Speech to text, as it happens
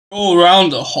All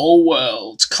around the whole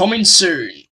world. Coming soon.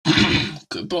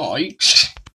 Goodbye.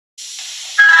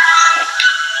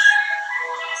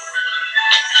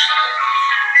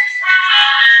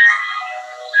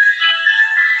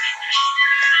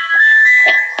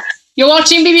 You're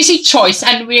watching BBC Choice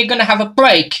and we're gonna have a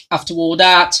break after all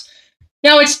that.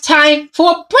 Now it's time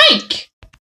for a break!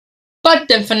 But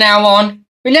then from now on,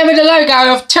 remember the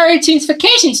logo of Terry-Toons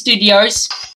Vacation Studios.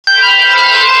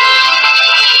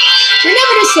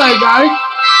 Remember this logo?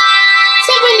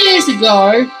 7 years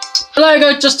ago, the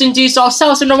logo just induced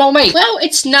ourselves in the wrong way. Well,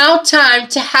 it's now time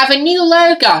to have a new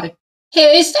logo.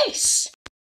 Here is this.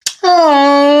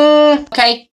 Aww.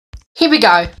 Okay, here we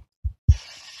go.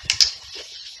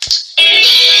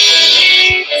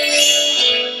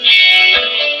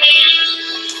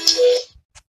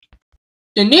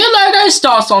 The new logo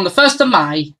starts on the 1st of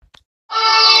May.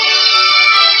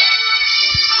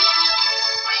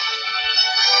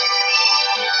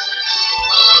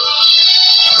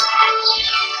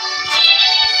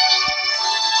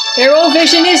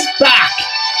 Eurovision is back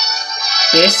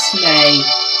this May.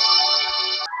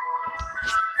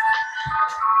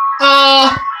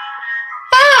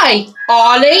 Hi,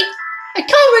 Ollie. I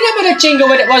can't remember the jingle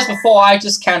what it was before, I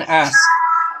just can't ask.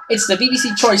 It's the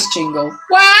BBC Choice jingle.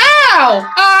 Wow!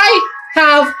 I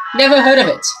have never heard of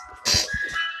it.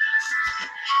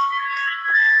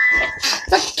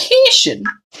 Vacation?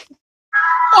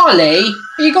 Ollie,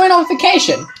 are you going on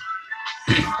vacation?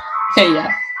 Yeah.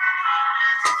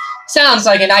 Sounds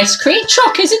like an ice cream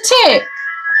truck, isn't it?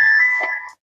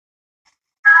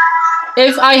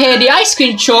 If I hear the ice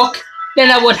cream truck,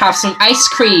 then I would have some ice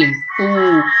cream.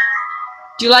 Ooh.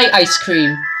 Do you like ice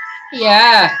cream?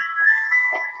 Yeah.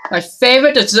 My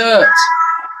favorite dessert.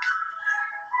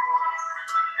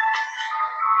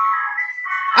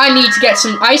 I need to get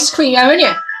some ice cream, haven't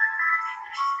you?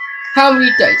 How many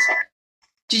days?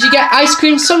 Did you get ice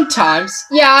cream sometimes?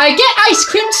 Yeah, I get ice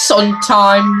cream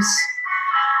sometimes.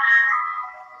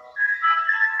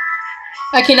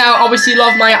 I can now obviously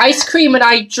love my ice cream and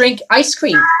I drink ice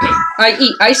cream. I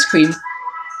eat ice cream.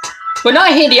 When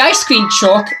I hear the ice cream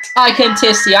truck, I can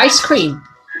taste the ice cream.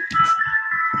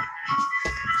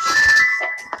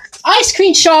 Ice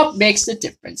cream shop makes the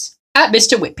difference at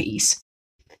Mr. Whippy's.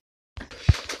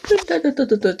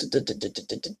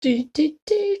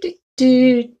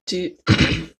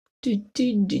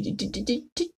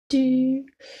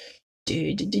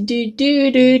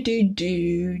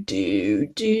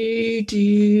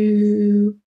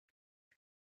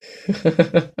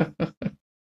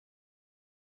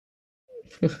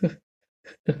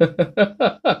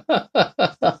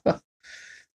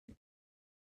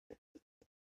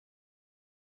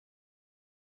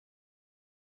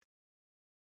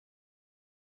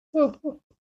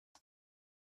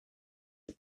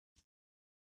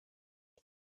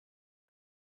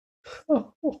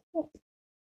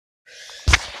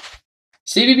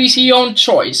 CBBC on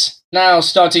Choice, now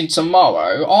starting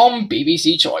tomorrow on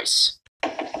BBC Choice.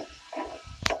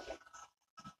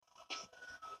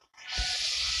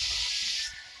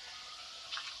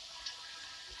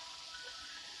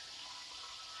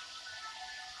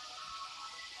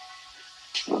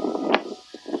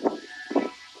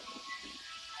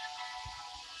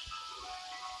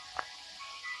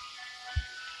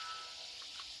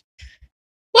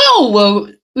 Well,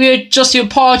 we just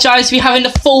apologise for having the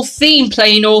full theme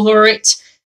playing over it.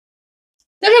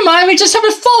 Never mind, we just have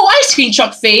a full ice cream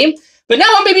truck theme. But now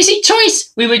on BBC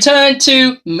Choice, we return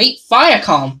to Meet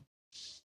Viacom.